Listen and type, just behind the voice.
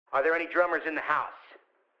Are there any drummers in the house?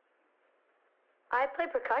 I play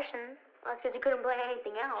percussion. That's because you couldn't play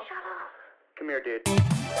anything else. Shut up. Come here, dude.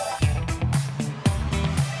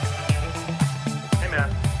 Hey, man.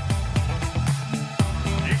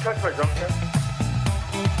 Did you touch my drum set?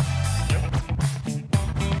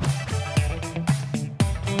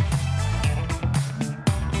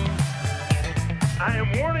 I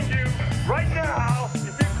am warning you right now,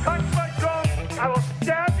 if you touch my drum, I will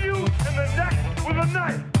stab you in the neck with a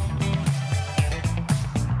knife.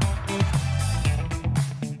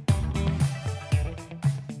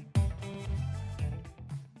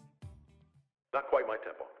 Not quite my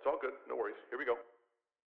tempo. It's all good. No worries. Here we go.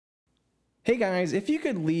 Hey guys, if you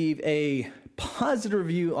could leave a positive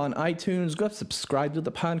review on iTunes, go subscribe to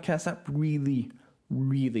the podcast. That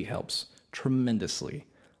really helps tremendously.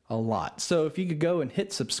 A lot. So if you could go and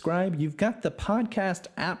hit subscribe, you've got the podcast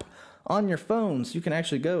app on your phone, so you can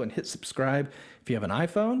actually go and hit subscribe. If you have an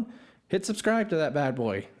iPhone, hit subscribe to that bad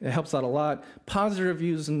boy. It helps out a lot. Positive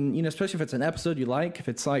reviews, and especially if it's an episode you like. If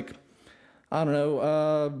it's like, I don't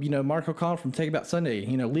know, Mark O'Connell from Take About Sunday,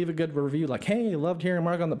 leave a good review like, hey, loved hearing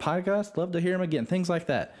Mark on the podcast, love to hear him again. Things like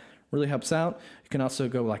that really helps out. You can also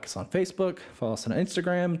go like us on Facebook, follow us on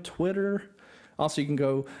Instagram, Twitter. Also, you can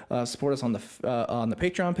go support us on the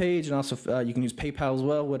Patreon page, and also you can use PayPal as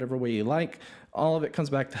well, whatever way you like. All of it comes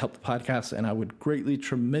back to help the podcast, and I would greatly,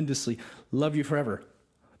 tremendously love you forever.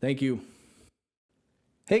 Thank you.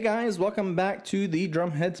 Hey guys, welcome back to the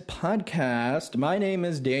Drumheads Podcast. My name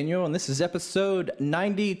is Daniel, and this is episode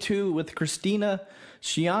 92 with Kristina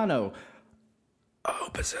Schiano. I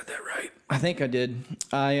hope I said that right. I think I did.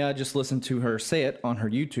 I just listened to her say it on her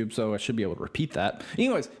YouTube, so I should be able to repeat that.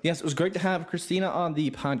 Anyways, yes, it was great to have Kristina on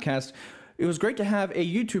the podcast. It was great to have a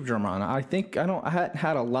YouTube drummer on. I hadn't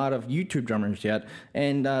had a lot of YouTube drummers yet,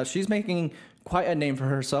 and she's making quite a name for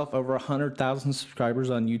herself. Over 100,000 subscribers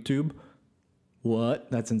on YouTube. What?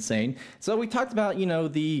 That's insane. So we talked about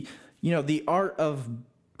the art of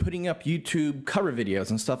putting up YouTube cover videos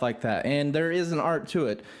and stuff like that. And there is an art to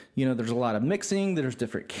it. There's a lot of mixing, there's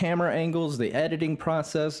different camera angles, the editing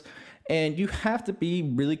process, and you have to be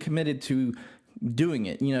really committed to doing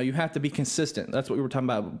it. You have to be consistent. That's what we were talking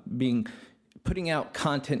about, putting out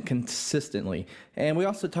content consistently. And we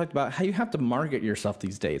also talked about how you have to market yourself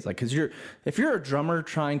these days. Like, cause if you're a drummer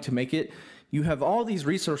trying to make it, you have all these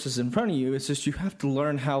resources in front of you. It's just, you have to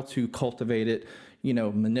learn how to cultivate it,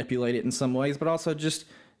 manipulate it in some ways, but also just,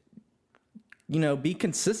 be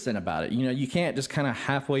consistent about it. You can't just kind of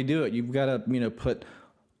halfway do it. You've got to, put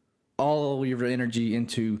all your energy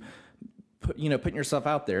into, putting yourself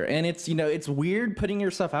out there. And it's, it's weird putting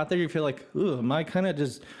yourself out there. You feel like, ooh, am I kind of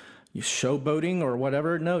just showboating or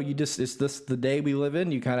whatever? No, it's this the day we live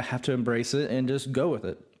in. You kind of have to embrace it and just go with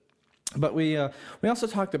it. But we also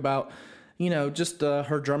talked about, just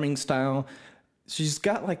her drumming style. She's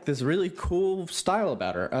got like this really cool style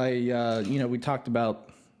about her. We talked about.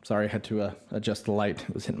 Sorry, I had to adjust the light.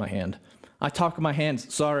 It was hitting my hand. I talk with my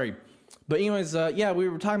hands. Sorry. But anyways, we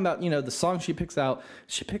were talking about, the songs she picks out.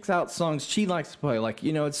 She picks out songs she likes to play. Like,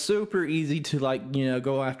 it's super easy to, like,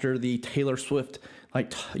 go after the Taylor Swift,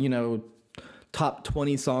 like, top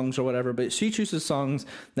 20 songs or whatever. But she chooses songs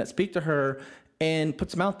that speak to her and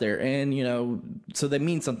puts them out there. And, so they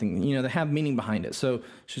mean something. They have meaning behind it. So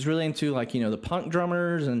she's really into, like, the punk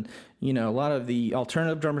drummers and, a lot of the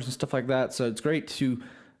alternative drummers and stuff like that. So it's great to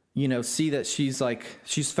see that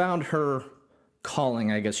she's found her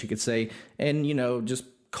calling, I guess you could say, and, just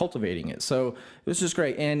cultivating it. So it was just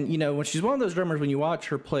great. And, when she's one of those drummers, when you watch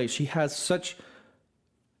her play, she has such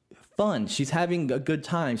fun. She's having a good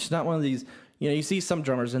time. She's not one of these, you see some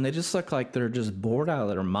drummers and they just look like they're just bored out of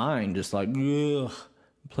their mind, just like, ugh,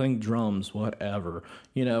 playing drums, whatever.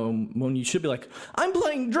 When you should be like, I'm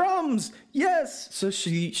playing drums, yes. So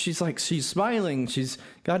she's like, she's smiling. She's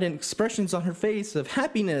got expressions on her face of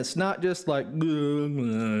happiness, not just like,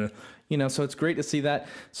 so it's great to see that.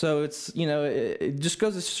 So it's, it just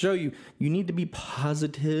goes to show you need to be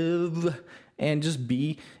positive and just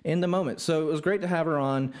be in the moment. So it was great to have her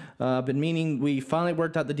on. We finally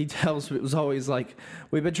worked out the details. It was always like,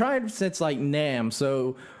 we've been trying since like NAMM.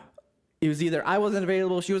 So it was either I wasn't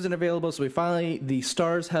available, she wasn't available, so the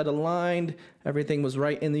stars had aligned, everything was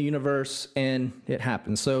right in the universe, and it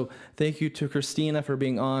happened. So thank you to Kristina for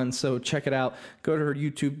being on. So check it out. Go to her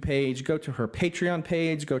YouTube page, go to her Patreon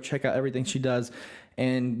page, go check out everything she does,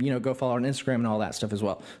 and go follow her on Instagram and all that stuff as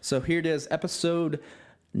well. So here it is, episode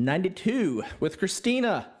 92 with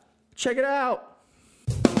Kristina. Check it out.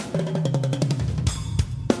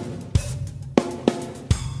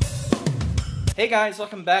 Hey guys,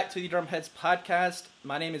 welcome back to the Drumheads Podcast.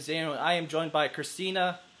 My name is Daniel, and I am joined by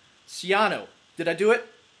Kristina Schiano. Did I do it?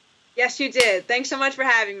 Yes, you did. Thanks so much for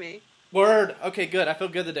having me. Word. Okay, good. I feel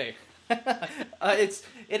good today.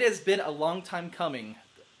 It has been a long time coming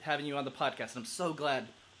having you on the podcast, and I'm so glad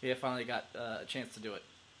we have finally got a chance to do it.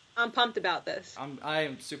 I'm pumped about this. I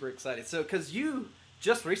am super excited. So, because you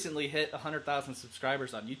just recently hit 100,000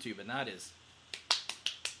 subscribers on YouTube, and that is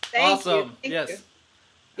awesome. Thank yes. you.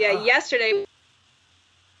 Yeah, yesterday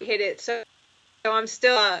we hit it, so I'm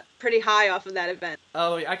still pretty high off of that event.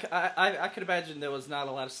 Oh, I could imagine there was not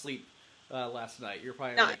a lot of sleep last night. You're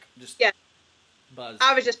probably just buzzed.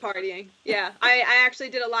 I was just partying. Yeah, I actually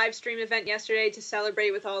did a live stream event yesterday to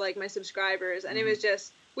celebrate with all like my subscribers, and it was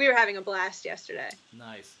just, we were having a blast yesterday.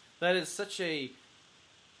 Nice. That is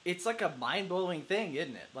it's like a mind-blowing thing,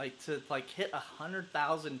 isn't it? Like to hit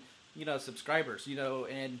 100,000, subscribers,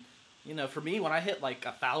 and for me, when I hit like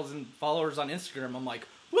 1,000 followers on Instagram, I'm like,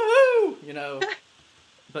 woohoo,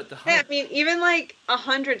 But I mean, even like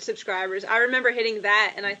 100 subscribers, I remember hitting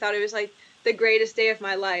that, and I thought it was like the greatest day of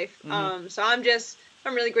my life. So I'm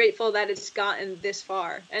really grateful that it's gotten this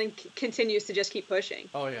far and continues to just keep pushing.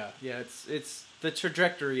 Oh yeah, it's the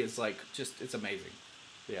trajectory is like it's amazing.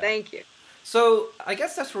 Yeah. Thank you. So I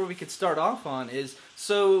guess that's where we could start off on is,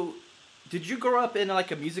 so did you grow up in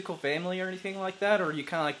like a musical family or anything like that, or are you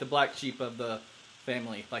kind of like the black sheep of the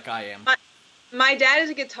family like I am? My dad is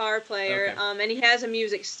a guitar player, okay. And he has a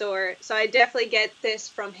music store, so I definitely get this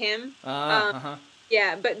from him.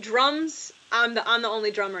 Yeah, but drums, I'm the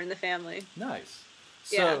only drummer in the family. Nice.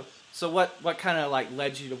 Yeah. So what kind of like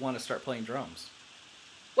led you to want to start playing drums?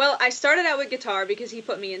 Well, I started out with guitar because he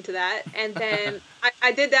put me into that, and then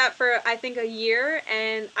I did that for I think a year,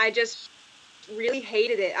 and I just really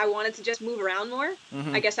hated it. I wanted to just move around more.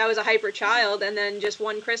 I guess I was a hyper child, and then just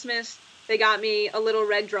one Christmas they got me a little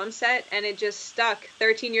red drum set, and it just stuck.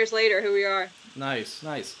 13 years later, here we are. Nice.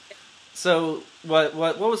 So what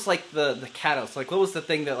was like the catalyst? Like what was the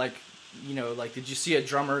thing that like did you see a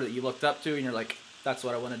drummer that you looked up to and you're like, that's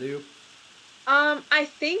what I want to do? I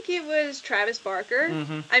think it was Travis Barker.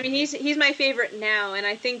 I mean, he's my favorite now, and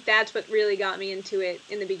I think that's what really got me into it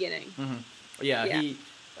in the beginning. Yeah, he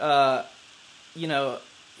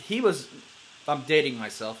was. I'm dating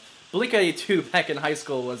myself. Blink-182 back in high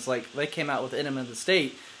school was like they came out with Enema of the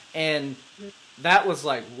State, and that was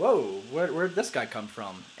like, whoa, where'd this guy come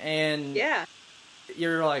from? And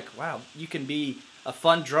you're like, wow, you can be a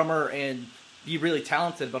fun drummer and be really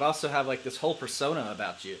talented, but also have like this whole persona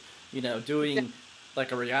about you. Doing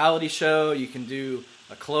like a reality show, you can do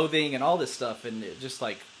a clothing and all this stuff, and it just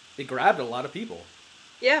like it grabbed a lot of people.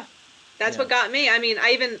 Yeah, that's what got me. I mean,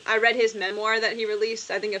 I read his memoir that he released,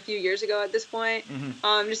 I think a few years ago at this point.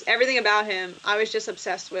 Just everything about him, I was just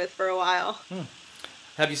obsessed with for a while.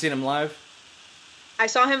 Have you seen him live? I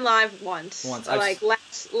saw him live once. Like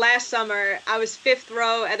last summer, I was 5th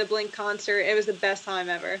row at a Blink concert. It was the best time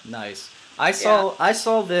ever. Nice. I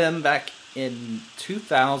saw them back in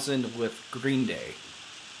 2000 with Green Day.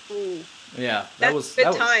 Ooh. Yeah, that was a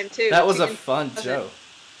good time too. That was a fun show.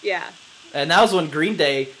 Yeah. And that was when Green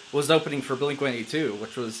Day was opening for Blink-182,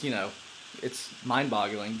 which was, it's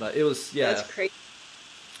mind-boggling, but it was, That's crazy.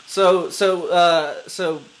 So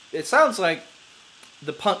it sounds like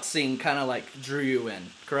the punk scene kind of like drew you in,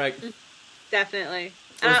 correct? Definitely.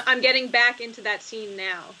 I'm getting back into that scene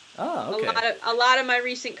now. Oh, okay. A lot of my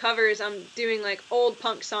recent covers, I'm doing like old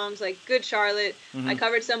punk songs like Good Charlotte. I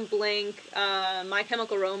covered some Blink, My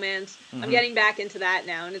Chemical Romance. I'm getting back into that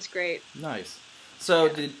now, and it's great. Nice. So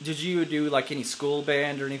did you do like any school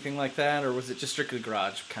band or anything like that, or was it just strictly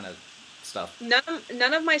garage kind of stuff?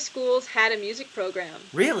 None of my schools had a music program.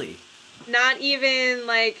 Really? Not even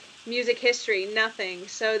like music history, nothing.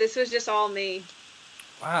 So this was just all me.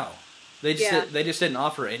 Wow. They just didn't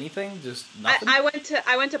offer anything, just nothing. I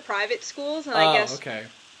went to private schools, and I guess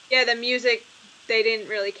the music they didn't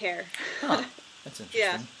really care. Huh. That's interesting.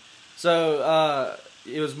 Yeah. So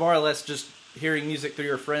it was more or less just hearing music through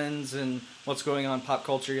your friends and what's going on in pop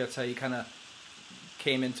culture. That's how you kind of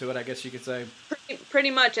came into it, I guess you could say.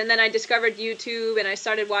 Pretty much, and then I discovered YouTube, and I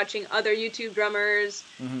started watching other YouTube drummers,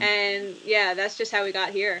 and that's just how we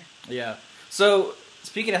got here. Yeah. So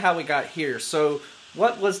speaking of how we got here, so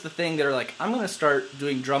what was the thing that are like, I'm going to start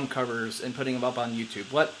doing drum covers and putting them up on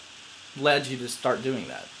YouTube? What led you to start doing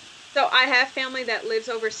that? So I have family that lives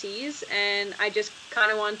overseas, and I just kind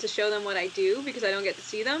of wanted to show them what I do because I don't get to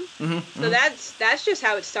see them. So that's just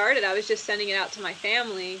how it started. I was just sending it out to my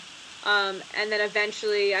family, and then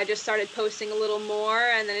eventually I just started posting a little more,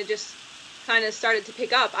 and then it just kind of started to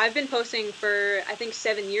pick up. I've been posting for I think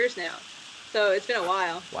 7 years now, so it's been a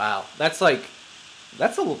while. Wow, that's like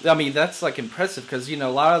impressive because a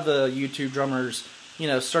lot of the YouTube drummers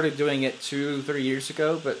started doing it 2-3 years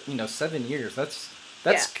ago, but 7 years,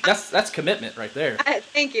 That's commitment right there.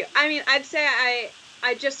 Thank you. I mean, I'd say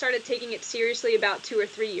I just started taking it seriously about 2 or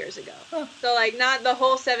 3 years ago. Huh. So like not the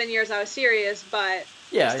whole 7 years I was serious, but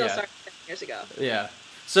I still started 7 years ago. Yeah.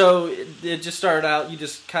 So it just started out, you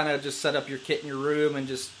just kind of just set up your kit in your room and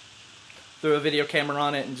just threw a video camera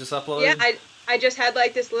on it and just uploaded? Yeah, I just had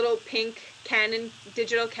like this little pink Canon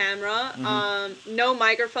digital camera, no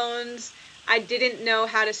microphones. I didn't know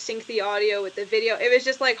how to sync the audio with the video. It was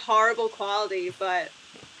just like horrible quality, but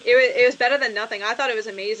it was better than nothing. I thought it was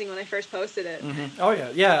amazing when I first posted it. Oh yeah,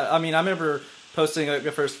 yeah. I mean, I remember posting like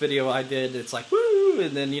the first video I did. It's like woo,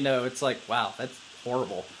 and then it's like wow, that's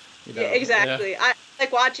horrible. Yeah, exactly. Yeah. I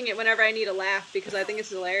like watching it whenever I need a laugh because I think it's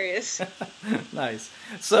hilarious. Nice.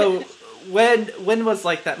 So when was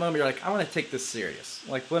like that moment you're like, I want to take this serious?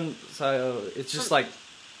 Like when? So it's just like,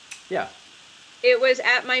 yeah. It was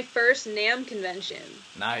at my first NAMM convention.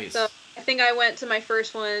 Nice. So I think I went to my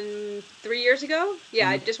first one 3 years ago. Yeah,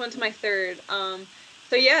 I just went to my third.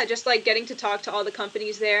 So yeah, just like getting to talk to all the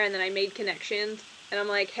companies there, and then I made connections. And I'm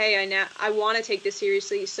like, hey, I want to take this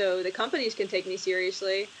seriously so the companies can take me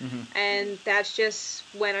seriously. And that's just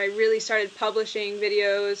when I really started publishing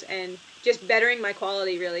videos and just bettering my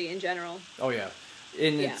quality really in general. Oh, yeah.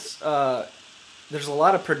 And it's there's a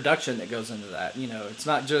lot of production that goes into that. It's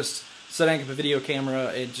not just setting up a video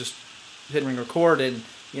camera and just hitting record and,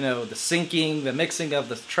 the syncing, the mixing of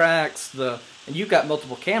the tracks, and you've got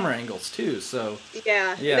multiple camera angles too, so.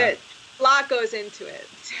 Yeah. A lot goes into it,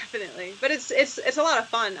 definitely, but it's a lot of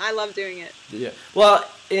fun. I love doing it. Yeah, well,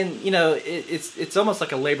 and it's almost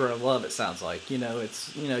like a labor of love. It sounds like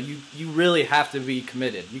it's you really have to be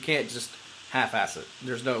committed. You can't just half-ass it.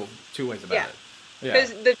 There's no two ways about it. Yeah,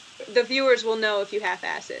 because the viewers will know if you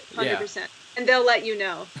half-ass it, 100%, and they'll let you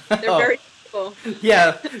know. They're very cool.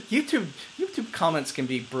 Yeah, YouTube comments can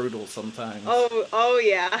be brutal sometimes. Oh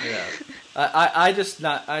yeah. Yeah, I just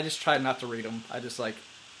try not to read them.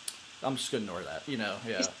 I'm just gonna ignore that,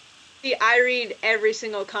 yeah. See, I read every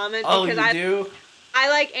single comment because I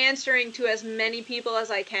like answering to as many people as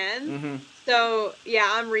I can. So yeah,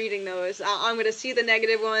 I'm reading those. I'm gonna see the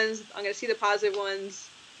negative ones. I'm gonna see the positive ones.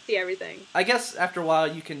 See everything. I guess after a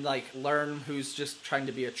while you can like learn who's just trying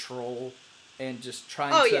to be a troll and just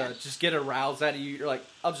trying to just get a rouse out of you. You're like,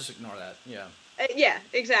 I'll just ignore that. Yeah. Yeah,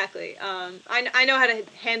 exactly. I know how to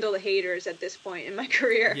handle the haters at this point in my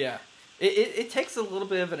career. Yeah. It takes a little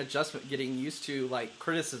bit of an adjustment getting used to like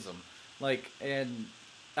criticism, like and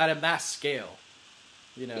at a mass scale,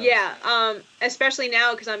 Yeah, especially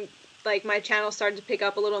now because I'm like my channel started to pick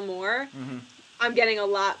up a little more. I'm getting a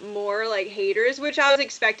lot more like haters, which I was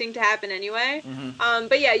expecting to happen anyway.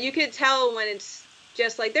 But yeah, you could tell when it's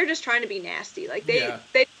just like they're just trying to be nasty. Like they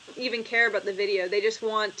don't even care about the video. They just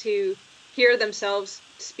want to hear themselves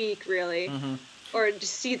speak, really. Or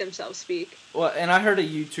just see themselves speak. Well, and I heard a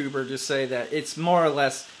YouTuber just say that it's more or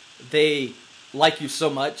less they like you so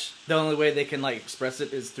much, the only way they can like express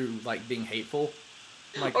it is through like being hateful.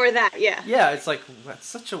 Like, or that, yeah. Yeah, it's like that's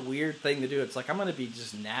such a weird thing to do. It's like I'm gonna be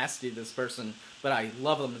just nasty to this person, but I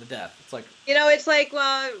love them to death. It's like it's like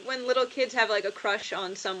when little kids have like a crush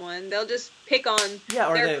on someone, they'll just pick on.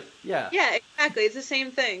 Yeah, Yeah, exactly. It's the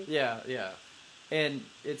same thing. Yeah, and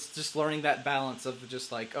it's just learning that balance of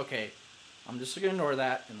just like okay. I'm just going to ignore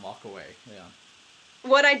that and walk away. Yeah.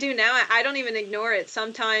 What I do now, I don't even ignore it.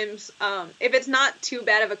 Sometimes, if it's not too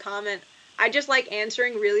bad of a comment, I just like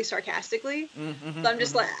answering really sarcastically. So I'm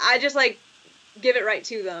just I just give it right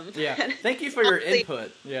to them. Yeah. Thank you for your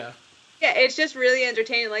input. Yeah. Yeah, it's just really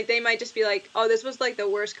entertaining. Like they might just be like, "Oh, this was like the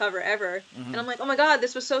worst cover ever," and I'm like, "Oh my god,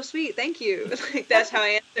 this was so sweet. Thank you." Like that's how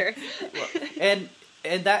I answer. Well,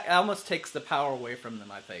 and that almost takes the power away from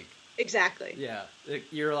them, I think. Exactly. Yeah,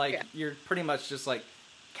 you're like you're pretty much just like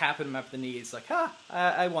capping them up the knees, like,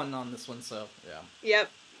 I won on this one, so yeah. Yep.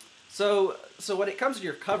 So when it comes to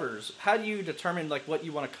your covers, how do you determine like what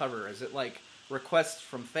you want to cover? Is it like requests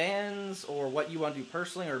from fans, or what you want to do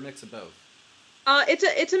personally, or a mix of both?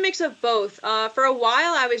 It's a mix of both. For a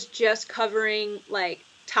while, I was just covering like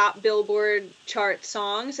top Billboard chart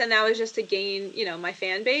songs, and that was just to gain my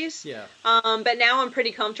fan base. Yeah. But now I'm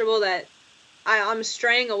pretty comfortable that I'm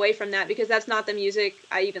straying away from that because that's not the music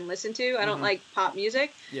I even listen to. I don't like pop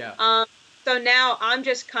music. Yeah. So now I'm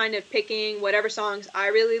just kind of picking whatever songs I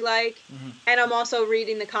really like, and I'm also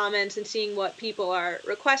reading the comments and seeing what people are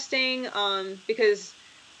requesting, because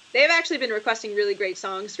they've actually been requesting really great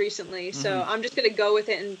songs recently. So I'm just going to go with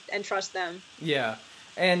it and trust them. Yeah.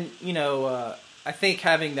 And, I think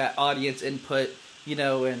having that audience input,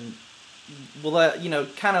 and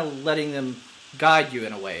kind of letting them guide you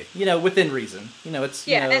in a way, within reason. It's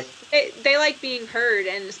and they like being heard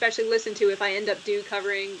and especially listened to. If I end up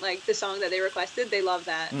covering like the song that they requested, they love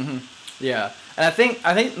that. Mm-hmm. Yeah, and I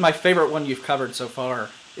think my favorite one you've covered so far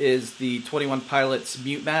is the 21 Pilots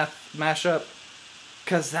Mute Math mashup,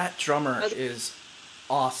 because that drummer is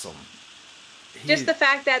awesome. Just the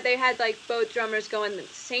fact that they had like both drummers going at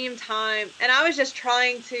the same time, and I was just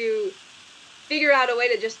trying to figure out a way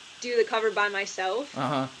to just do the cover by myself.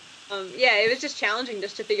 It was just challenging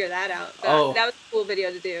just to figure that out. But that was a cool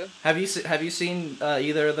video to do. Have you seen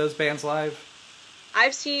either of those bands live?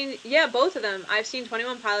 I've seen both of them. I've seen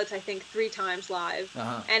 21 Pilots I think 3 times live,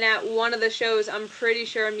 and at one of the shows I'm pretty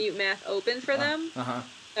sure Mute Math opened for them.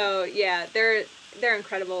 So yeah, they're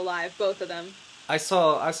incredible live, both of them. I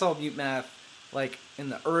saw Mute Math like in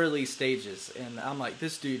the early stages, and I'm like,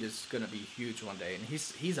 this dude is gonna be huge one day, and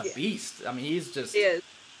he's a beast. I mean, he's just. He is.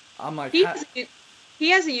 I'm like. He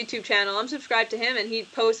has a YouTube channel. I'm subscribed to him, and he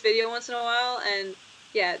posts video once in a while, and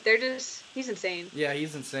yeah, he's insane. Yeah,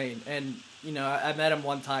 he's insane, and I met him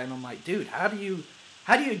one time. I'm like, dude, how do you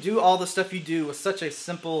do all the stuff you do with such a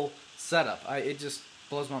simple setup? It just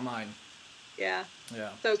blows my mind. Yeah. Yeah.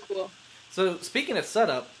 So cool. So speaking of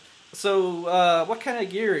setup, what kind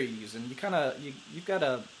of gear are you using? You've got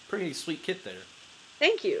a pretty sweet kit there.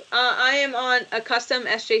 Thank you. I am on a custom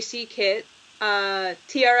SJC kit,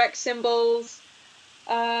 TRX cymbals.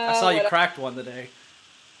 I saw you cracked one today.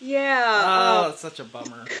 Yeah. Oh, it's such a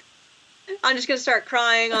bummer. I'm just gonna start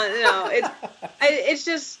crying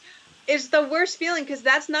it's the worst feeling because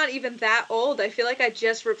that's not even that old. I feel like I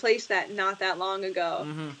just replaced that not that long ago.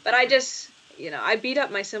 But I just I beat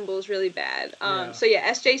up my cymbals really bad. So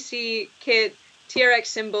yeah, SJC kit, TRX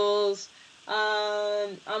cymbals.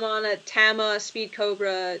 I'm on a Tama Speed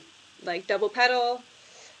Cobra like double pedal.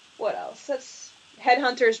 What else? That's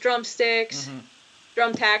Headhunters drumsticks.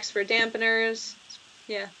 Drum tacks for dampeners.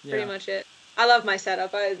 Yeah, pretty much it. I love my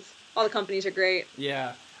setup. All the companies are great.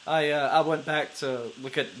 Yeah, I went back to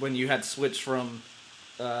look at when you had switched from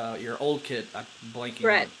your old kit, I'm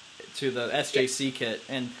blanking, to the SJC kit,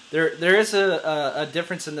 and there is a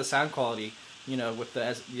difference in the sound quality, with the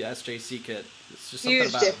SJC kit. It's just something huge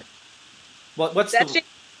about difference. What's the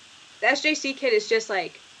SJC kit is just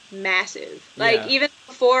like massive. Like even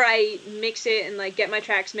before I mix it and like get my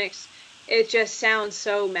tracks mixed, it just sounds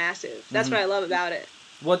so massive. That's what I love about it.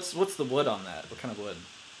 What's the wood on that? What kind of wood?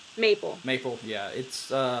 Maple. Maple, yeah.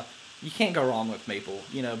 It's you can't go wrong with maple.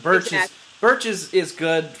 Birch is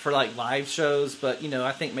good for like live shows, but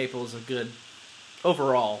I think maple is a good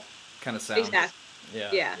overall kind of sound. Exactly.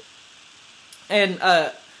 Yeah. And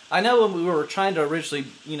I know when we were trying to originally,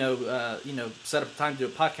 set up a time to do a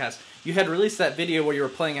podcast, you had released that video where you were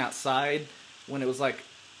playing outside when it was like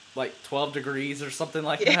 12 degrees or something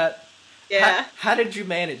like that. Yeah. How did you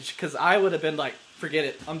manage? Because I would have been like, forget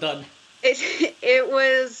it, I'm done. It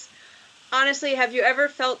was, honestly, have you ever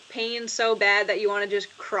felt pain so bad that you want to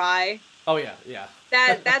just cry? Oh yeah.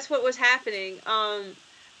 That's what was happening.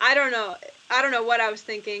 I don't know what I was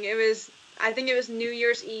thinking. I think it was New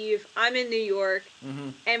Year's Eve. I'm in New York,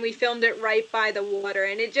 and we filmed it right by the water,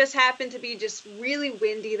 and it just happened to be just really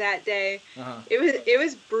windy that day. It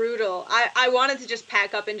was brutal. I wanted to just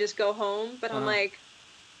pack up and just go home, but I'm like,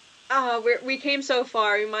 we came so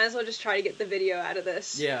far. We might as well just try to get the video out of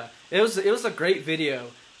this. Yeah, it was a great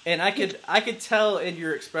video, and I could tell in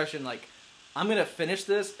your expression like, I'm gonna finish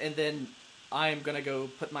this, and then I'm gonna go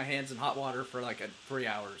put my hands in hot water for like 3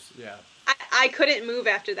 hours. Yeah. I couldn't move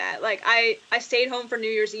after that. Like I stayed home for New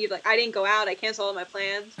Year's Eve. Like I didn't go out. I canceled all my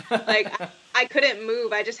plans. Like I couldn't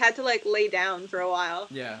move. I just had to like lay down for a while.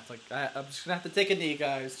 Yeah, it's like I'm just gonna have to take a knee,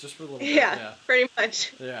 guys, just for a little bit. Yeah, pretty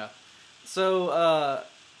much. Yeah. So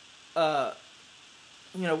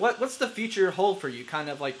what's the future hold for you? Kind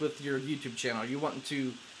of like with your YouTube channel. Are you wanting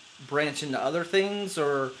to branch into other things,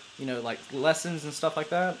 or like lessons and stuff like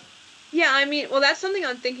that? Yeah, I mean, well, that's something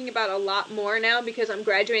I'm thinking about a lot more now because I'm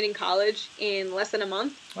graduating college in less than a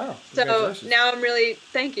month. Wow, so now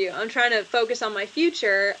thank you. I'm trying to focus on my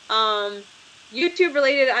future. YouTube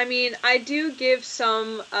related, I mean, I do give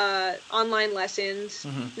some online lessons.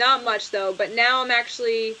 Not much though, but now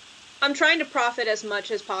I'm trying to profit as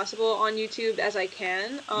much as possible on YouTube as I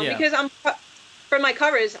can. Because for my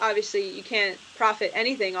covers, obviously, you can't profit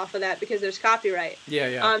anything off of that because there's copyright.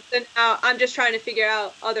 Yeah. So now I'm just trying to figure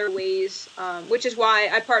out other ways, which is why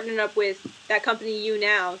I partnered up with that company,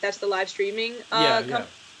 YouNow. That's the live streaming company.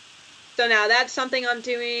 So now that's something I'm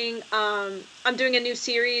doing. I'm doing a new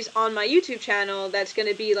series on my YouTube channel that's going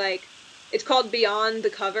to be like, it's called Beyond the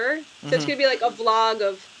Cover. So it's going to be like a vlog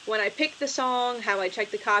of when I pick the song, how I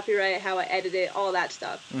check the copyright, how I edit it, all that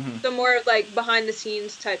stuff. So more of like behind the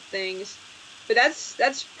scenes type things. But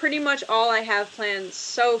that's pretty much all I have planned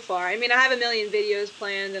so far. I mean, I have a million videos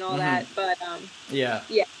planned and all that, but yeah,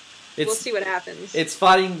 we'll see what happens. It's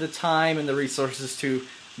finding the time and the resources to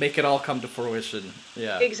make it all come to fruition.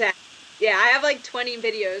 Yeah, exactly. Yeah, I have like 20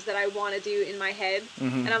 videos that I want to do in my head,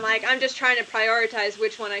 and I'm just trying to prioritize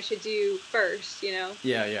which one I should do first, you know?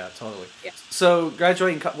 Yeah, totally. Yeah. So,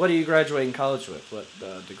 what are you graduating college with? What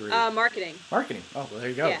degree? Marketing. Marketing. Oh, well, there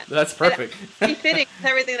you go. Yeah. That's perfect. Be fitting with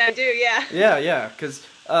everything that I do, yeah. Yeah, because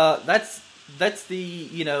that's the,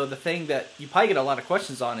 the thing that you probably get a lot of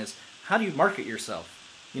questions on is, how do you market yourself,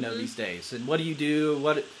 these days? And what do you do?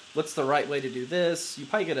 What's the right way to do this? You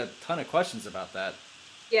probably get a ton of questions about that.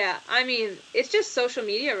 Yeah, I mean, it's just social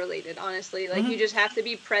media related, honestly. Like, you just have to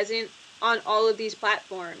be present on all of these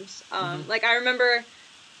platforms. Like, I remember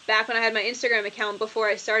back when I had my Instagram account, before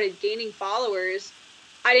I started gaining followers,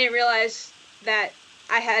 I didn't realize that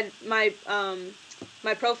I had my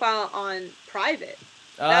my profile on private.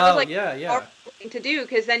 That was like a hard thing to do,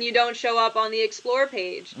 because then you don't show up on the explore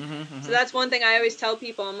page. So that's one thing I always tell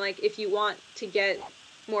people. I'm like, if you want to get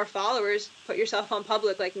more followers, put yourself on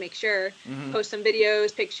public, like make sure, post some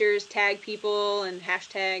videos, pictures, tag people and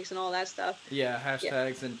hashtags and all that stuff. Yeah,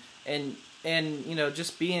 hashtags and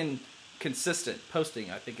just being consistent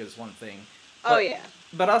posting, I think, is one thing.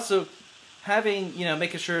 But also having,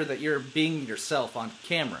 making sure that you're being yourself on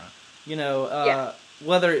camera,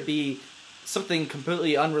 whether it be something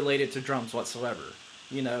completely unrelated to drums whatsoever,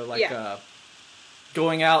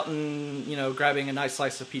 going out and, grabbing a nice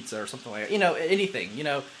slice of pizza or something like that. Anything,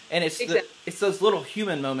 and it's it's those little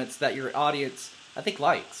human moments that your audience, I think,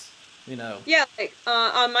 likes, Yeah, like,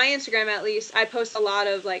 on my Instagram, at least, I post a lot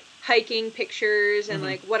of, like, hiking pictures and,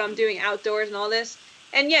 like, what I'm doing outdoors and all this.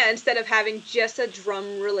 And, yeah, instead of having just a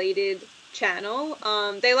drum-related channel,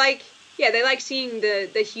 they like seeing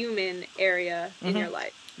the human area in your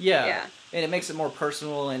life. Yeah. And it makes it more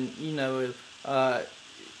personal, and,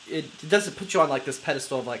 it doesn't put you on, like, this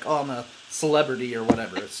pedestal of, like, oh, I'm a celebrity or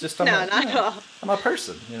whatever. It's just not at all. I'm a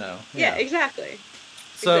person, Yeah, exact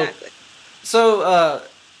So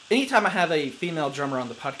anytime I have a female drummer on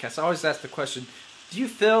the podcast, I always ask the question, do you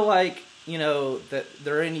feel like, that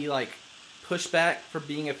there are any, like, pushback for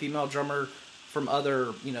being a female drummer from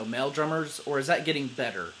other, male drummers, or is that getting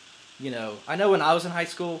better? I know when I was in high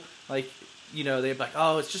school, like, they'd be like,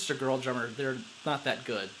 oh, it's just a girl drummer, they're not that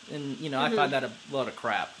good. And, I find that a load of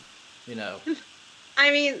crap,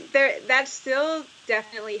 I mean, that still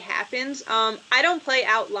definitely happens. I don't play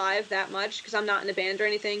out live that much because I'm not in a band or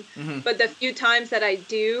anything. But the few times that I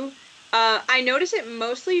do, I notice it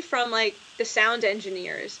mostly from, like, the sound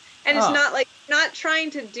engineers. And it's not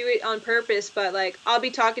trying to do it on purpose, but, like, I'll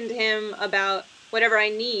be talking to him about whatever I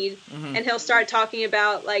need, and he'll start talking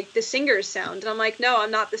about, like, the singer's sound. And I'm like, no,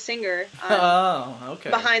 I'm not the singer. I'm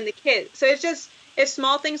behind the kit. So it's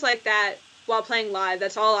small things like that while playing live.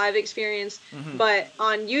 That's all I've experienced. But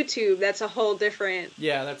on YouTube, that's a whole different...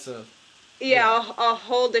 Yeah, that's a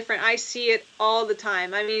whole different... I see it all the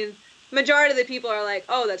time. I mean, majority of the people are like,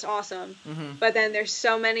 oh, that's awesome. But then there's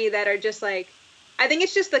so many that are just like... I think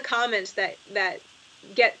it's just the comments that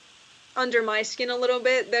get under my skin a little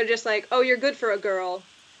bit. They're just like, oh, you're good for a girl.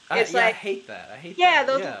 It's like, I hate that. I hate that.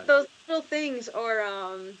 Those little things. Or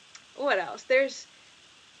what else?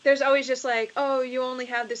 There's always just like, oh, you only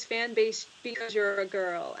have this fan base because you're a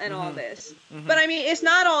girl and all this. But I mean, it's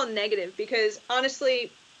not all negative, because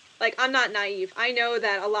honestly, like, I'm not naive. I know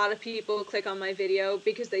that a lot of people click on my video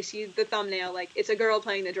because they see the thumbnail, like, it's a girl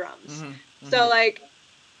playing the drums. So, like,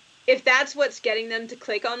 if that's what's getting them to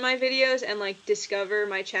click on my videos and, like, discover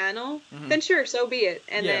my channel, then sure, so be it.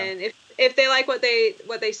 And then if they like what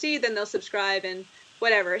they see, then they'll subscribe and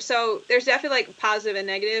whatever. So there's definitely, like, positive and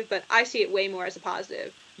negative, but I see it way more as a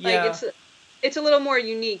positive. Like, it's a little more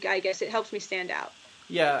unique, I guess. It helps me stand out.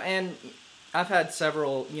 Yeah, and I've had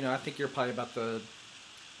several, I think you're probably about the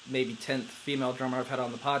maybe 10th female drummer I've had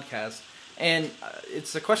on the podcast. And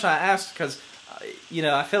it's a question I asked because,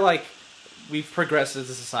 I feel like we've progressed as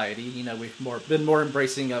a society. We've been more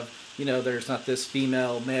embracing of, there's not this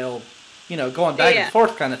female, male, going back and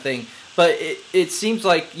forth kind of thing. But it seems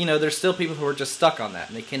like, there's still people who are just stuck on that,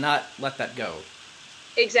 and they cannot let that go.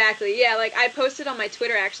 Exactly. Yeah, like, I posted on my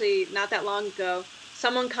Twitter, actually, not that long ago.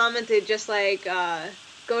 Someone commented just like,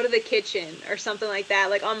 go to the kitchen or something like that,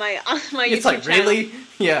 like, on my YouTube It's like, channel. Really?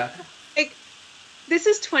 Yeah. Like, this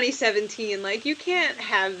is 2017. Like, you can't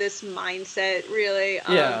have this mindset, really.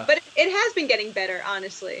 But it has been getting better,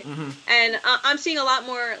 honestly. And I'm seeing a lot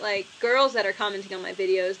more, like, girls that are commenting on my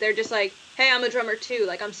videos. They're just like, hey, I'm a drummer too.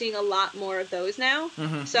 Like, I'm seeing a lot more of those now.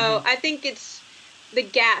 So I think it's the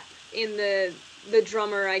gap in the the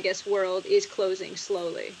drummer, I guess, world is closing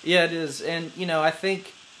slowly. Yeah, it is. And, you know, I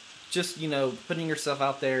think just, you know, putting yourself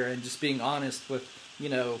out there and just being honest with, you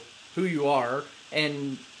know, who you are,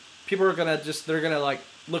 and people are going to they're going to, like,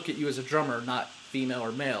 look at you as a drummer, not female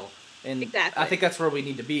or male. And Exactly. I think that's where we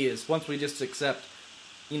need to be, is once we just accept,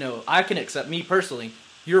 you know, I can accept me personally,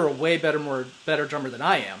 you're a way better drummer than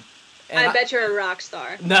I am. And I bet you're a rock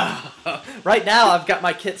star. No. Right now, I've got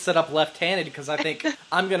my kit set up left-handed because I think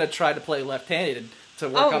I'm going to try to play left-handed to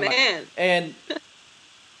work on man. And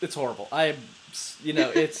it's horrible. You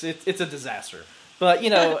know, it's a disaster. But, you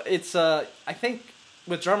know, it's, I think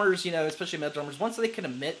with drummers, you know, especially male drummers, once they can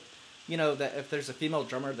admit, you know, that if there's a female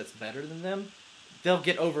drummer that's better than them, they'll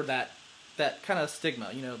get over that kind of stigma,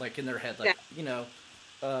 you know, like in their head. Like, you know,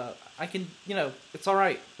 I can, you know, it's all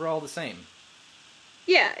right. We're all the same.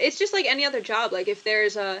 Yeah, it's just like any other job. Like if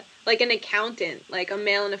there's like an accountant, like a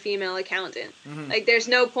male and a female accountant, like there's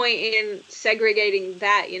no point in segregating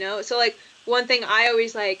that, you know? So like one thing I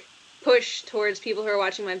always like push towards people who are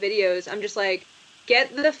watching my videos, I'm just like,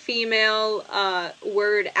 get the female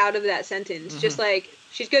word out of that sentence. Just like,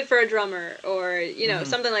 she's good for a drummer, or, you know,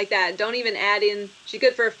 something like that. Don't even add in, she's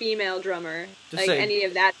good for a female drummer. Just like say, any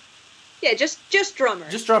of that. Yeah, just drummer.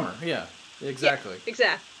 Just drummer, yeah. Exactly. Yeah,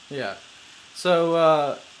 exactly. Yeah.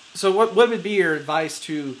 So, what would be your advice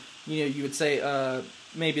to, you know, you would say,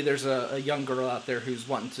 maybe there's a young girl out there who's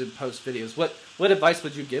wanting to post videos. What advice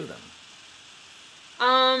would you give them?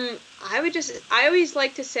 I always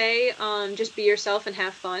like to say, just be yourself and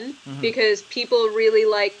have fun, because people really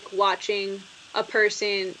like watching a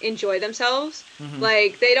person enjoy themselves.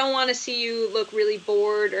 Like, they don't want to see you look really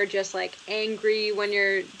bored or just like angry when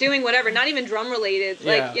you're doing whatever, not even drum related.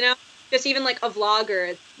 Like, you know, just even like a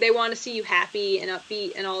vlogger, they want to see you happy and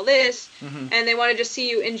upbeat and all this, and they want to just see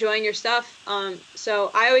you enjoying your stuff.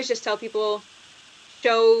 So I always just tell people,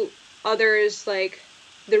 show others like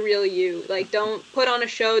the real you. Like, don't put on a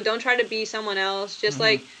show, don't try to be someone else, just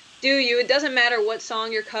like do you. It doesn't matter what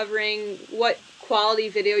song you're covering, what quality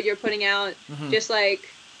video you're putting out, just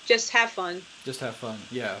have fun. Just have fun.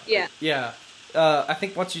 Yeah. I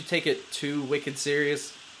think once you take it too wicked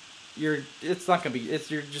serious, you're just gonna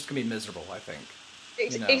be miserable, I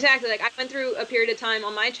think. You know? Exactly. Like, I went through a period of time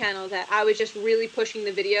on my channel that I was just really pushing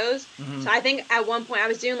the videos. So I think at one point I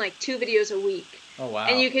was doing like 2 videos a week. Oh wow.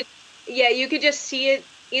 And you could just see it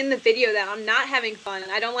in the video that I'm not having fun.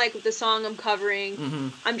 I don't like the song I'm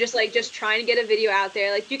covering. I'm just trying to get a video out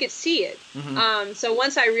there. Like, you could see it. So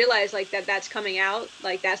once I realized like that's coming out,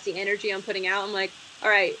 like that's the energy I'm putting out, I'm like, all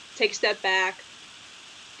right, take a step back,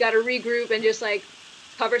 got to regroup and just like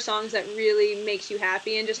cover songs that really makes you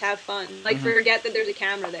happy and just have fun. Like, forget that there's a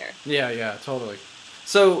camera there. Yeah, totally.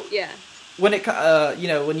 So when it you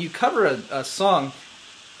know, when you cover a song,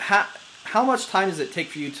 how much time does it take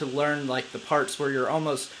for you to learn like the parts where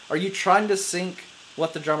are you trying to sync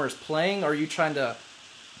what the drummer is playing, or are you trying to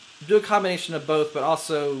do a combination of both but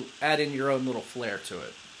also add in your own little flair to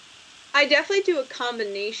it? I definitely do a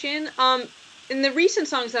combination. In the recent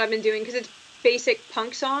songs that I've been doing, because it's basic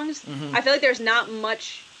punk songs, I feel like there's not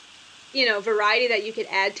much, you know, variety that you could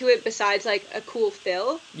add to it besides like a cool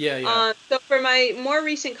fill. So for my more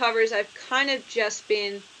recent covers, I've kind of just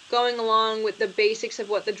been going along with the basics of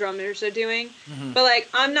what the drummers are doing. But like,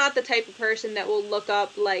 I'm not the type of person that will look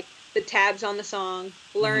up like the tabs on the song,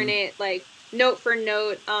 learn it like note for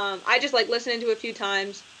note. I just like listen to it a few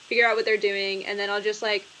times, figure out what they're doing, and then I'll just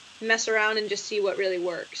like mess around and just see what really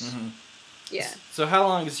works. Yeah. So how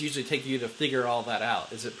long does it usually take you to figure all that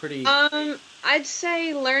out? Is it pretty... I'd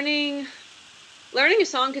say learning a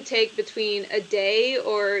song could take between a day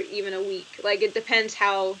or even a week. Like, it depends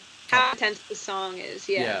how intense the song is.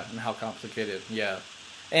 Yeah, and how complicated. Yeah.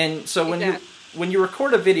 And so when you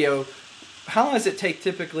record a video, how long does it take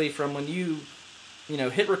typically from when you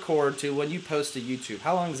hit record to when you post to YouTube?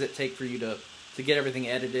 How long does it take for you to get everything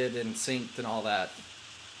edited and synced and all that?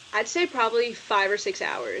 I'd say probably 5 or 6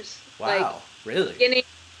 hours. Wow, like, really?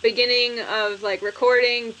 Beginning of like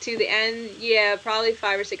recording to the end, yeah, probably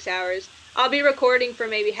 5 or 6 hours. I'll be recording for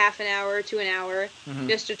maybe half an hour to an hour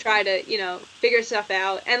just to try to, figure stuff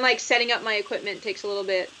out. And like setting up my equipment takes a little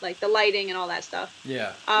bit, like the lighting and all that stuff.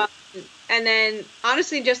 Yeah. And then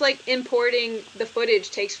honestly, just like importing the footage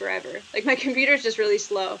takes forever. Like, my computer's just really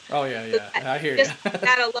slow. Oh yeah, yeah. So I hear you.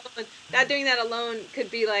 Doing that alone could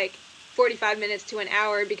be like 45 minutes to an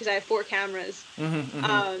hour because I have 4 cameras.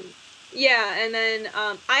 Yeah, and then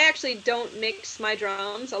I actually don't mix my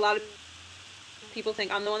drums. A lot of people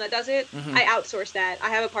think I'm the one that does it. I outsource that. I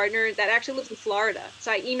have a partner that actually lives in Florida,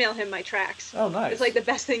 so I email him my tracks. Oh, nice. It's like the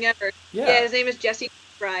best thing ever. Yeah, his name is Jesse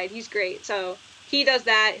Bride. He's great. So he does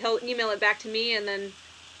that. He'll email it back to me, and then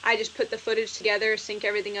I just put the footage together, sync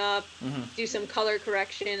everything up, do some color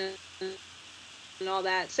correction and all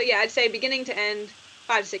that. So yeah, I'd say beginning to end,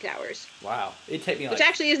 5 to 6 hours. Wow. It'd take me Which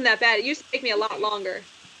actually isn't that bad. It used to take me a lot longer.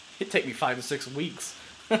 It'd take me 5 to 6 weeks.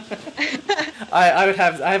 I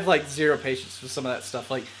have like zero patience for some of that stuff.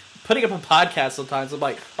 Like putting up a podcast sometimes, I'm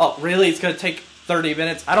like, oh really? It's gonna take 30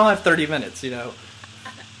 minutes? I don't have 30 minutes, you know.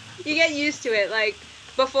 You get used to it. Like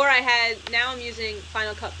before now I'm using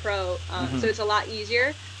Final Cut Pro, so it's a lot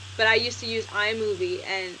easier. But I used to use iMovie,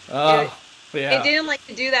 and it didn't like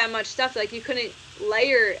to do that much stuff. Like you couldn't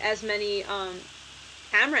layer as many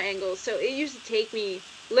camera angles, so it used to take me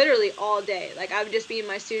literally all day. Like I would just be in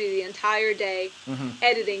my studio the entire day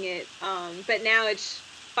editing it. But now it's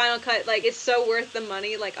Final Cut. Like it's so worth the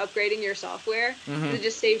money. Like upgrading your software, it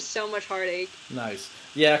just saves so much heartache. Nice.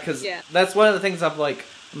 Yeah, because that's one of the things I'm like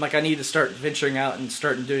I need to start venturing out and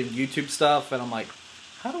starting doing YouTube stuff, and I'm like,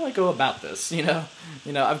 how do I go about this? You know,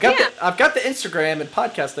 I've got the Instagram and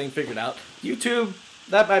podcast thing figured out. YouTube,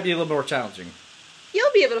 that might be a little more challenging.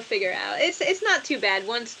 You'll be able to figure it out. It's not too bad.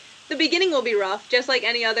 Once the beginning will be rough, just like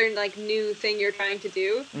any other like new thing you're trying to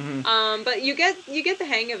do. But you get the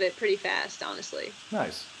hang of it pretty fast, honestly.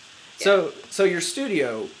 Nice. Yeah. So your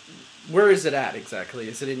studio, where is it at exactly?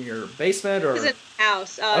 Is it in your basement or? It's in the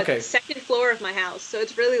house. Okay. Second floor of my house, so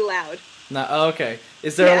it's really loud. Okay.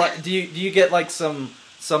 Is there like do you get like some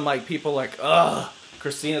like people like, ugh,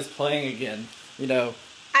 Kristina's playing again, you know?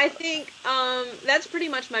 I think that's pretty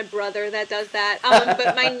much my brother that does that.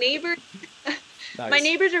 But my neighbor, my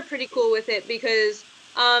neighbors are pretty cool with it because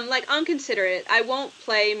like I'm considerate. I won't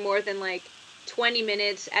play more than like 20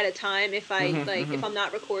 minutes at a time if I if I'm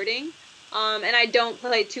not recording. And I don't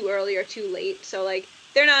play too early or too late. So like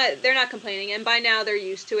they're not complaining, and by now they're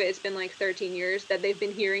used to it. It's been like 13 years that they've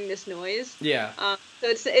been hearing this noise. Yeah. So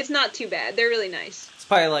it's not too bad. They're really nice. It's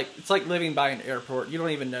probably like living by an airport. You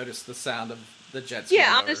don't even notice the sound of the jets.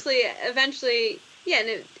 Yeah, honestly, eventually,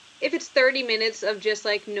 and if it's 30 minutes of just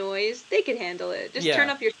like noise, they can handle it. Just turn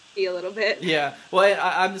up your TV a little bit. Yeah. Well,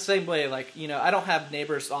 I'm the same way. Like, you know, I don't have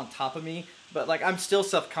neighbors on top of me, but like I'm still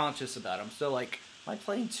self-conscious about it. I'm still like, am I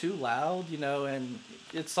playing too loud? You know, and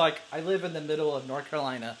it's like I live in the middle of North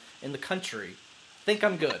Carolina in the country. Think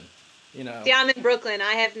I'm good. You know. Yeah, I'm in Brooklyn.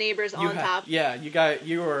 I have neighbors on top. Yeah,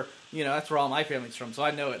 you are. You know, that's where all my family's from, so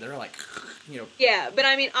I know it. They're like, you know. Yeah, but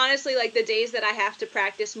I mean, honestly, like the days that I have to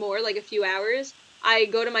practice more, like a few hours, I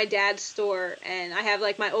go to my dad's store and I have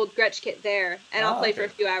like my old Gretsch kit there, and I'll play for a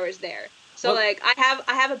few hours there. So like I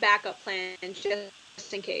have a backup plan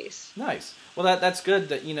just in case. Nice. Well, that's good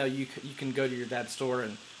that you know you can go to your dad's store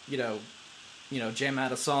and you know jam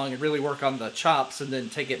out a song and really work on the chops, and then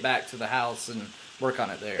take it back to the house and work on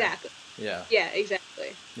it there. Exactly. Yeah. Yeah.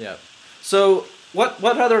 Exactly. Yeah. So. What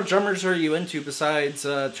other drummers are you into besides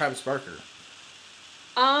Travis Barker?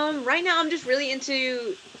 Right now I'm just really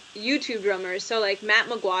into YouTube drummers. So like Matt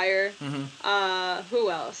McGuire. Who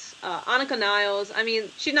else? Annika Niles. I mean,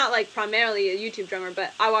 she's not like primarily a YouTube drummer,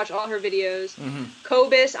 but I watch all her videos.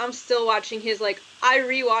 Kobus, I'm still watching his I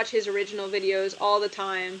rewatch his original videos all the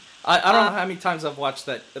time. I don't know how many times I've watched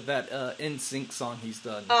that NSYNC song he's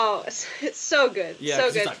done. Oh, it's so good. Yeah,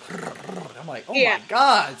 so good. I'm like, oh my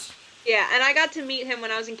gosh. Yeah, and I got to meet him when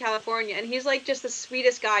I was in California, and he's like just the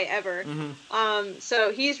sweetest guy ever.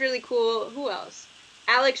 So he's really cool. Who else?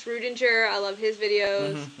 Alex Rudinger, I love his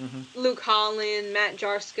videos. Luke Holland, Matt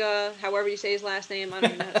Jarska, however you say his last name, I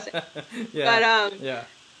don't even know how to say it.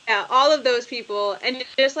 Yeah, all of those people, and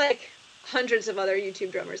just like hundreds of other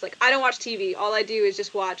YouTube drummers. Like I don't watch TV. All I do is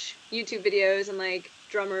just watch YouTube videos and like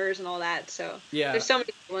drummers and all that. So there's so many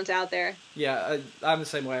good ones out there. Yeah, I'm the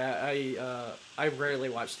same way. I rarely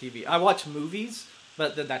watch TV. I watch movies,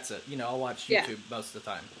 but then that's it. You know, I'll watch YouTube most of the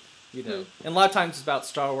time. You know, and a lot of times it's about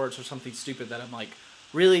Star Wars or something stupid that I'm like,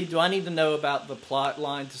 really? Do I need to know about the plot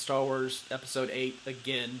line to Star Wars Episode 8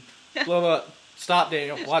 again? Blah, blah. Stop,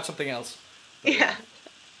 Daniel. Watch something else. But,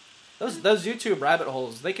 those YouTube rabbit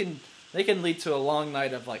holes, they can lead to a long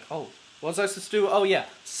night of like, oh, what was I supposed to do? Oh yeah,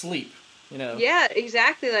 sleep. You know. Yeah,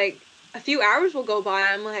 exactly. Like a few hours will go by.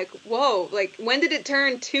 I'm like, whoa, like when did it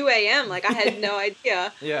turn 2 a.m.? Like I had no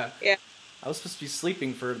idea. Yeah. I was supposed to be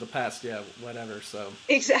sleeping for the past, whatever. So.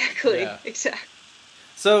 Exactly. Exactly.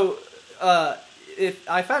 So, if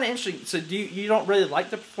I found it interesting, so you don't really like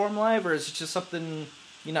to perform live, or is it just something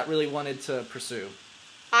you not really wanted to pursue?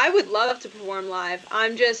 I would love to perform live.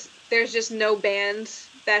 There's just no bands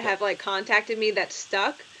that have like contacted me that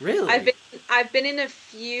stuck. Really? I've been in a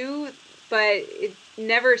few, but it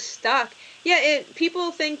never stuck. Yeah,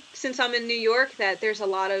 people think since I'm in New York that there's a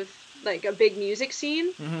lot of like a big music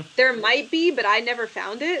scene. There might be, but I never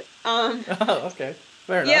found it. Oh, okay.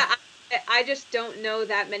 Fair enough. Yeah, I just don't know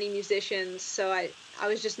that many musicians, so I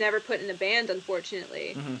was just never put in a band,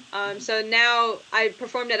 unfortunately. So now I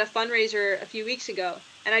performed at a fundraiser a few weeks ago,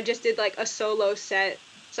 and I just did like a solo set.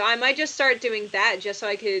 So I might just start doing that just so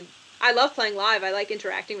I love playing live. I like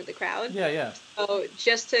interacting with the crowd. Yeah. So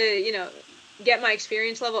just to, get my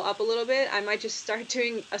experience level up a little bit, I might just start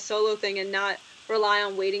doing a solo thing and not rely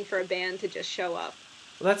on waiting for a band to just show up.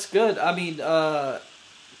 Well, that's good. I mean,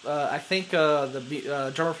 I think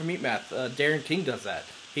the drummer from Meat Math, Darren King, does that.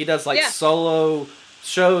 He does solo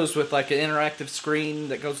shows with like an interactive screen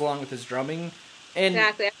that goes along with his drumming. And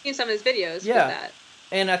exactly, I've seen some of his videos with that.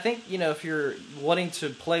 And I think, if you're wanting to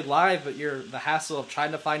play live, but you're the hassle of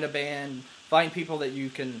trying to find a band, find people that you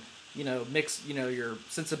can, mix, your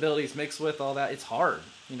sensibilities mix with, all that, it's hard.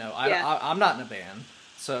 I'm not in a band,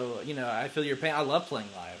 so, I feel your pain. I love playing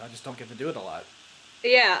live. I just don't get to do it a lot.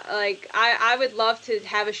 Yeah, like, I would love to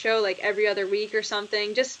have a show, like, every other week or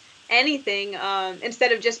something, just anything,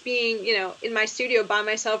 instead of just being, in my studio by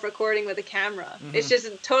myself recording with a camera. It's just a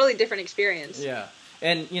totally different experience. Yeah.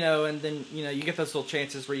 And, and then, you get those little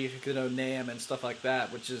chances where you can go NAMM and stuff like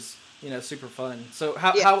that, which is, super fun. So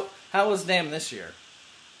how was NAMM this year?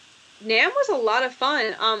 NAMM was a lot of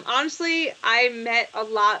fun. Honestly, I met a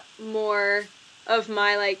lot more of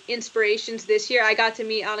my, like, inspirations this year. I got to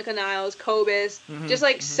meet Annika Niles, Kobus, just,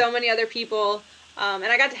 like, so many other people. And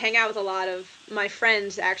I got to hang out with a lot of my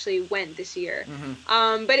friends actually went this year.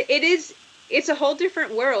 But it's a whole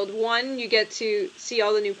different world. One, you get to see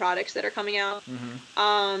all the new products that are coming out.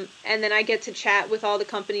 And then I get to chat with all the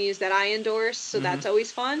companies that I endorse, so that's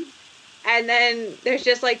always fun. And then there's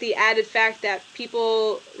just like the added fact that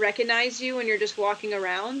people recognize you when you're just walking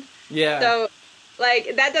around. Yeah. So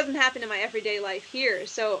like that doesn't happen in my everyday life here.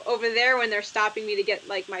 So over there when they're stopping me to get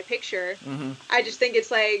like my picture, I just think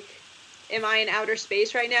it's like, am I in outer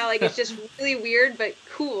space right now? Like it's just really weird but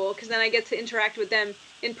cool because then I get to interact with them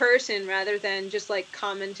in person rather than just like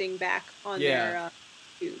commenting back on their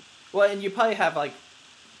YouTube. Well, and you probably have like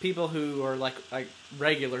people who are like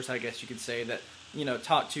regulars, I guess you could say, that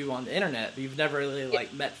talk to you on the internet, but you've never really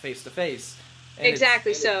like met face to face.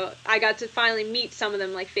 Exactly. So I got to finally meet some of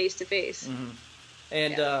them like face to face.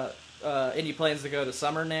 And any plans to go to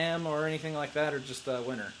Summer NAMM or anything like that, or just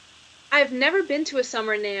winter? I've never been to a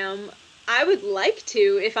Summer NAMM. I would like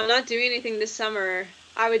to. If I'm not doing anything this summer,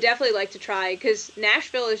 I would definitely like to try, because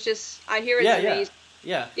Nashville is just, I hear it's amazing.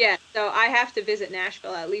 Yeah, so I have to visit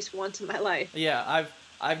Nashville at least once in my life. Yeah,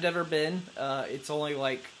 I've never been. It's only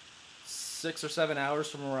like 6 or 7 hours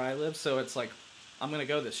from where I live, so it's like, I'm going to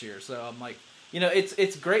go this year. So I'm like,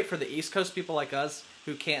 it's great for the East Coast people like us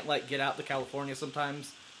who can't like get out to California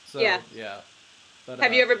sometimes. So, yeah. But,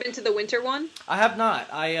 have you ever been to the winter one? I have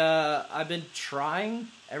not. I've been trying.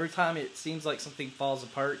 Every time it seems like something falls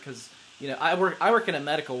apart because, I work in a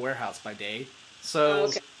medical warehouse by day. So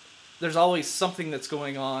there's always something that's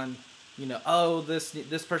going on,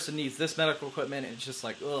 this person needs this medical equipment, and it's just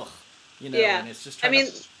like, ugh, and it's just trying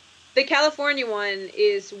the California one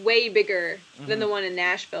is way bigger than the one in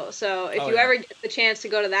Nashville. So if you ever get the chance to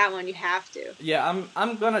go to that one, you have to. Yeah,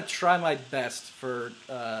 I'm going to try my best for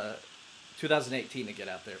 2018 to get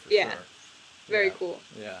out there for sure. Very cool.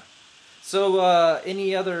 Yeah. So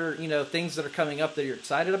any other, things that are coming up that you're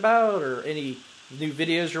excited about, or any new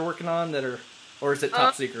videos you're working on that are, or is it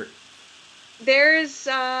top secret? There's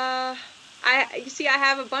I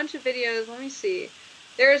have a bunch of videos. Let me see.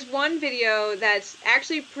 There's one video that's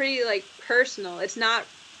actually pretty like personal. It's not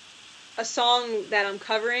a song that I'm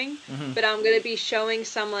covering, but I'm going to be showing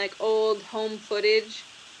some like old home footage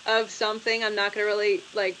of something. I'm not going to really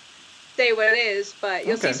like say what it is, but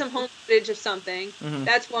you'll see some home footage of something.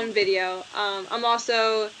 That's one video. I'm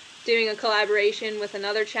also doing a collaboration with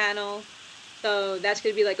another channel, so that's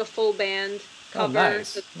going to be like a full band cover. Nice.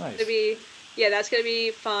 So that's going to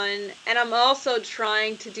be fun. And I'm also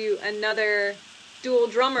trying to do another dual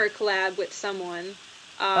drummer collab with someone.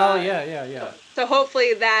 So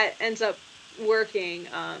hopefully that ends up working.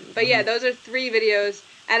 But yeah, those are 3 videos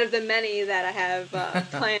out of the many that I have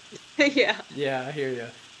planned. Yeah, I hear you.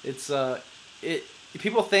 It's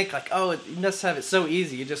people think like, oh, you must have it so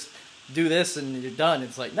easy. You just do this and you're done.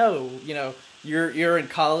 It's like, no, you're in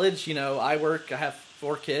college. I work. I have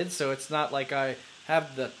 4 kids, so it's not like I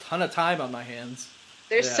have the ton of time on my hands.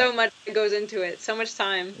 There's so much that goes into it, so much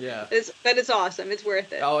time. Yeah. But it's awesome. It's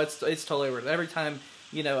worth it. Oh, it's totally worth it. Every time,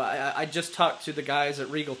 I just talked to the guys at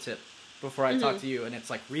Regal Tip before I talked to you, and it's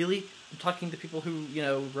like, really? I'm talking to people who,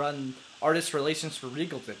 run artist relations for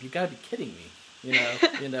Regal Tip. You gotta be kidding me.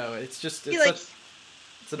 It's just,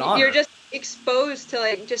 it's an honor. You're just exposed to,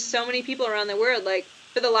 like, just so many people around the world. Like,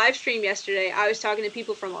 for the live stream yesterday, I was talking to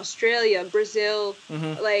people from Australia, Brazil,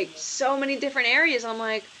 like so many different areas. I'm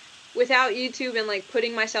like, without YouTube and like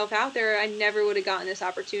putting myself out there, I never would have gotten this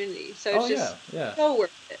opportunity. So it's just so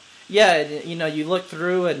worth it. Yeah, and, you know, you look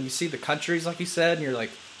through and you see the countries, like you said, and you're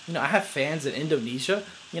like, you know, I have fans in Indonesia,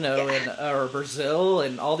 you know, and or Brazil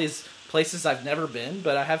and all these places I've never been,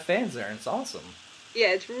 but I have fans there, and it's awesome.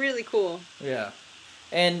 Yeah, it's really cool. Yeah.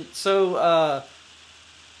 And so,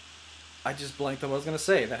 I just blanked on what I was going to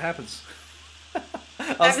say. That happens.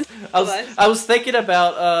 I was thinking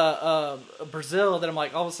about Brazil, then I'm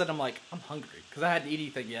like, all of a sudden I'm like, I'm hungry, because I hadn't eaten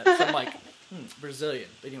anything yet. So I'm like, Brazilian.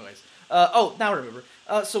 But anyways. Now I remember.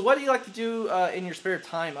 So what do you like to do in your spare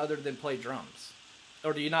time other than play drums?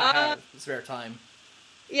 Or do you not have spare time?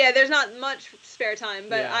 Yeah, there's not much spare time,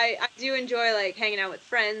 but I do enjoy like hanging out with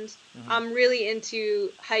friends. I'm really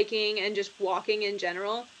into hiking and just walking in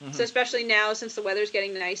general. So especially now since the weather's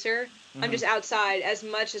getting nicer, I'm just outside as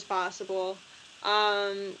much as possible.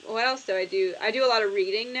 What else do? I do a lot of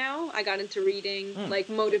reading now. I got into reading like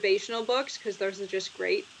motivational books because those are just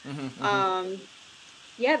great.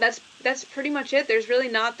 Yeah, that's pretty much it. There's really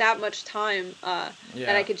not that much time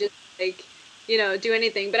that I could just like, you know, do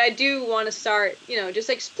anything. But I do want to start, you know, just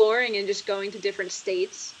exploring and just going to different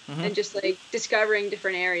states and just like discovering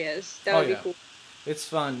different areas. That would be cool. It's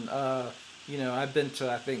fun. You know, I've been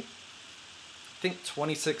to I think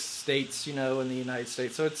 26 states, you know, in the United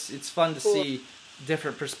States. So it's fun to see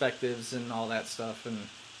different perspectives and all that stuff. And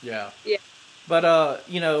yeah. But I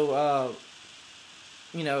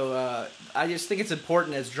just think it's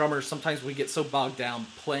important as drummers. Sometimes we get so bogged down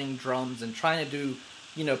playing drums and trying to do,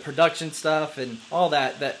 you know, production stuff and all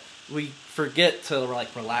that we forget to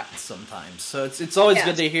like relax sometimes. So it's always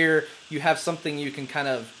good to hear you have something you can kind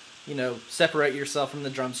of, you know, separate yourself from the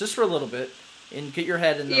drums just for a little bit and get your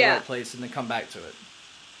head in the right place and then come back to it.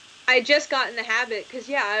 I just got in the habit because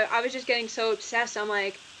I was just getting so obsessed. I'm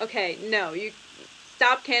like, okay, no, you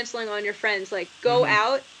stop canceling on your friends, like go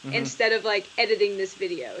out instead of like editing this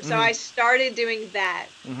video. So I started doing that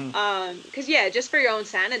because just for your own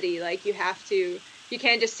sanity, like you can't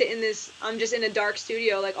just sit in this, I'm just in a dark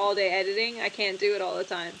studio like all day editing. I can't do it all the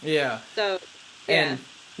time. So and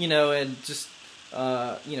you know, and just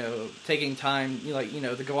you know, taking time,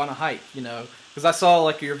 to go on a hike, you know, because I saw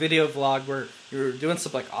like your video vlog where you were doing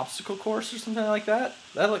some like obstacle course or something like that.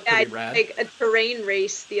 That looked pretty rad. Like a terrain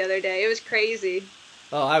race the other day. It was crazy.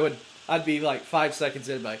 Oh, I'd be like 5 seconds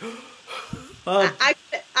in, like, I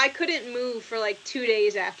couldn't move for like 2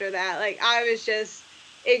 days after that. Like I was just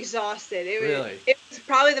exhausted. It was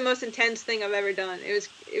probably the most intense thing I've ever done.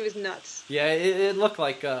 It was nuts. Yeah, it looked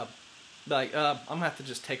like I'm gonna have to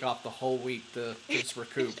just take off the whole week to just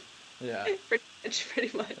recoup. Yeah.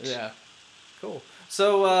 Pretty much. Yeah. Cool.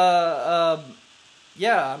 So I'm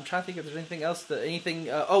trying to think if there's anything else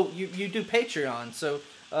you do Patreon. So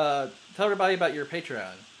tell everybody about your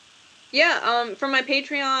Patreon. Yeah, for my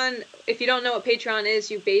Patreon, if you don't know what Patreon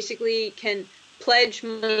is, you basically can pledge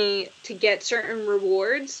money to get certain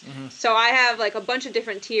rewards. So I have like a bunch of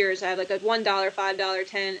different tiers. I have like a $1, $5,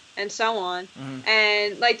 $10, and so on.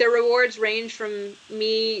 And like the rewards range from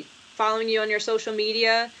me following you on your social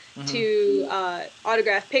media to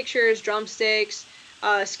autographed pictures, drumsticks,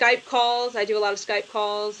 Skype calls. I do a lot of Skype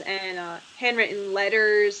calls and handwritten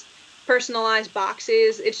letters, personalized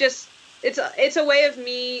boxes. It's a way of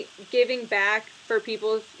me giving back for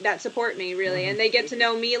people that support me, really, and they get to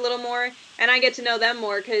know me a little more, and I get to know them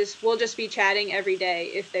more because we'll just be chatting every day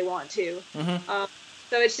if they want to.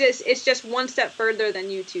 So it's just one step further than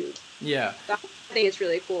YouTube. Yeah, so I think it's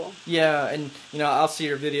really cool. Yeah, and you know, I'll see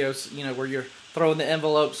your videos, you know, where you're throwing the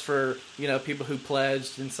envelopes for, you know, people who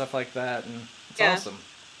pledged and stuff like that, and it's awesome.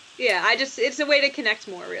 Yeah, it's a way to connect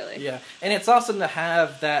more, really. Yeah, and it's awesome to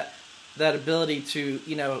have that ability to,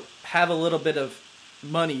 you know, have a little bit of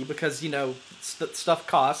money because, you know, stuff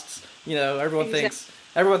costs. You know, everyone thinks,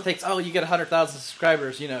 oh, you get 100,000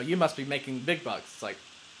 subscribers, you know, you must be making big bucks. It's like,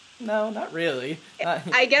 no, not really.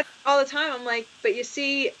 I get all the time. I'm like, but you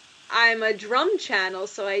see, I'm a drum channel,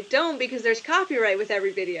 so I don't, because there's copyright with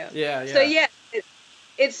every video. Yeah. So yeah,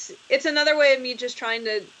 it's another way of me just trying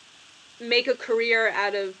to make a career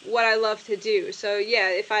out of what I love to do. So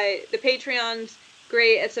yeah, the Patreon's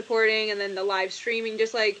great at supporting, and then the live streaming,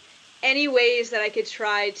 just like any ways that I could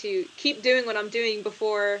try to keep doing what I'm doing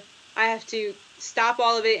before I have to stop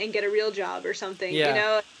all of it and get a real job or something. You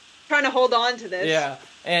know, trying to hold on to this. Yeah,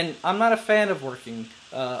 and I'm not a fan of working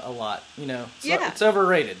a lot. You know, it's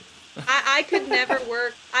overrated. I could never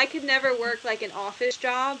work. I could never work like an office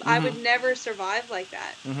job. I would never survive like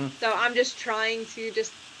that. So I'm just trying to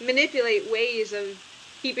just manipulate ways of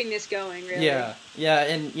keeping this going, really. Yeah, yeah,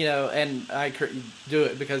 and and I do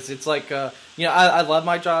it because it's like I love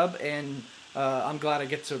my job, and I'm glad I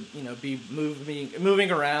get to be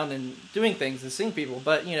moving around and doing things and seeing people.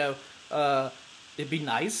 But it'd be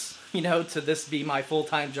nice to this be my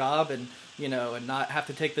full-time job, and and not have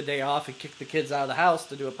to take the day off and kick the kids out of the house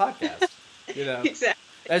to do a podcast. Exactly.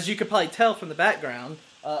 As you could probably tell from the background.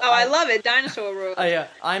 I love it, Dinosaur World.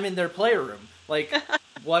 I'm in their playroom. Like,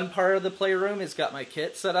 one part of the playroom has got my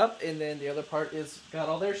kit set up, and then the other part is got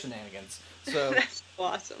all their shenanigans. So that's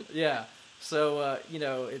awesome. Yeah. So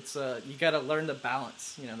it's you got to learn the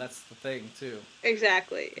balance. That's the thing too.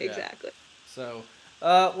 Exactly. Yeah. Exactly. So,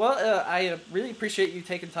 I really appreciate you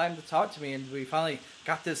taking time to talk to me, and we finally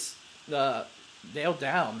got this nailed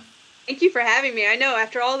down. Thank you for having me. I know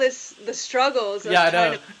after all the struggles. Yeah, I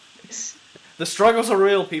know. The struggles are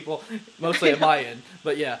real, people. Mostly at my end,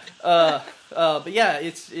 but yeah. But yeah,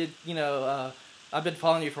 I've been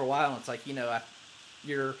following you for a while, and it's like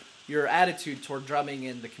your attitude toward drumming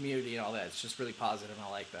in the community and all that. It's just really positive, and I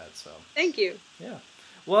like that. So thank you. Yeah.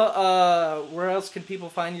 Well, where else can people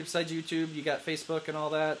find you besides YouTube? You got Facebook and all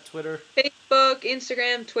that, Twitter. Facebook,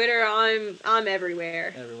 Instagram, Twitter. I'm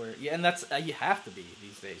everywhere. Everywhere. Yeah, and that's you have to be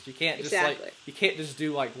these days. You can't just you can't just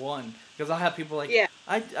do like one, because I'll have people like,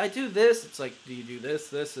 I do this. It's like, do you do this,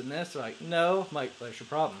 this, and this? They're like, no. I'm like, that's your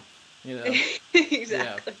problem. Exactly.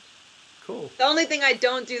 Yeah. Cool. The only thing I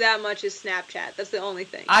don't do that much is Snapchat. That's the only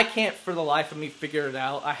thing. I can't for the life of me figure it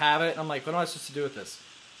out. I have it, and I'm like, what am I supposed to do with this?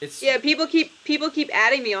 People keep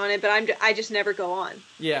adding me on it, but I just never go on.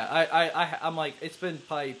 Yeah, I'm like, it's been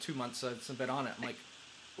probably 2 months since I've been on it. I'm like,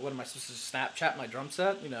 what am I supposed to Snapchat my drum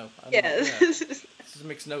set? This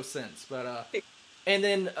makes no sense. But and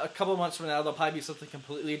then a couple months from now, there'll probably be something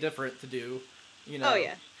completely different to do. Oh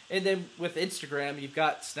yeah. And then with Instagram, you've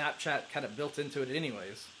got Snapchat kind of built into it,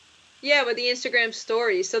 anyways. Yeah, with the Instagram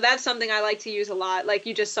stories. So that's something I like to use a lot. Like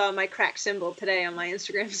you just saw my crack symbol today on my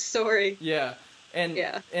Instagram story. Yeah. And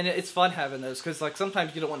it's fun having those, because like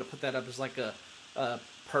sometimes you don't want to put that up as like a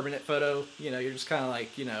permanent photo. You're just kind of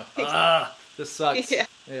like this sucks.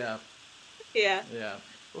 Yeah.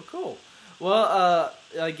 Well, cool. Well,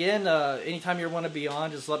 again, anytime you want to be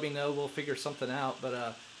on, just let me know. We'll figure something out.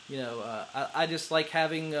 But I just like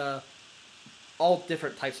having all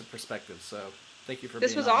different types of perspectives. So thank you for being on.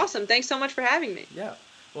 This was awesome. Thanks so much for having me. Yeah.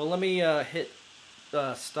 Well, let me hit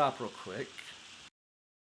stop real quick.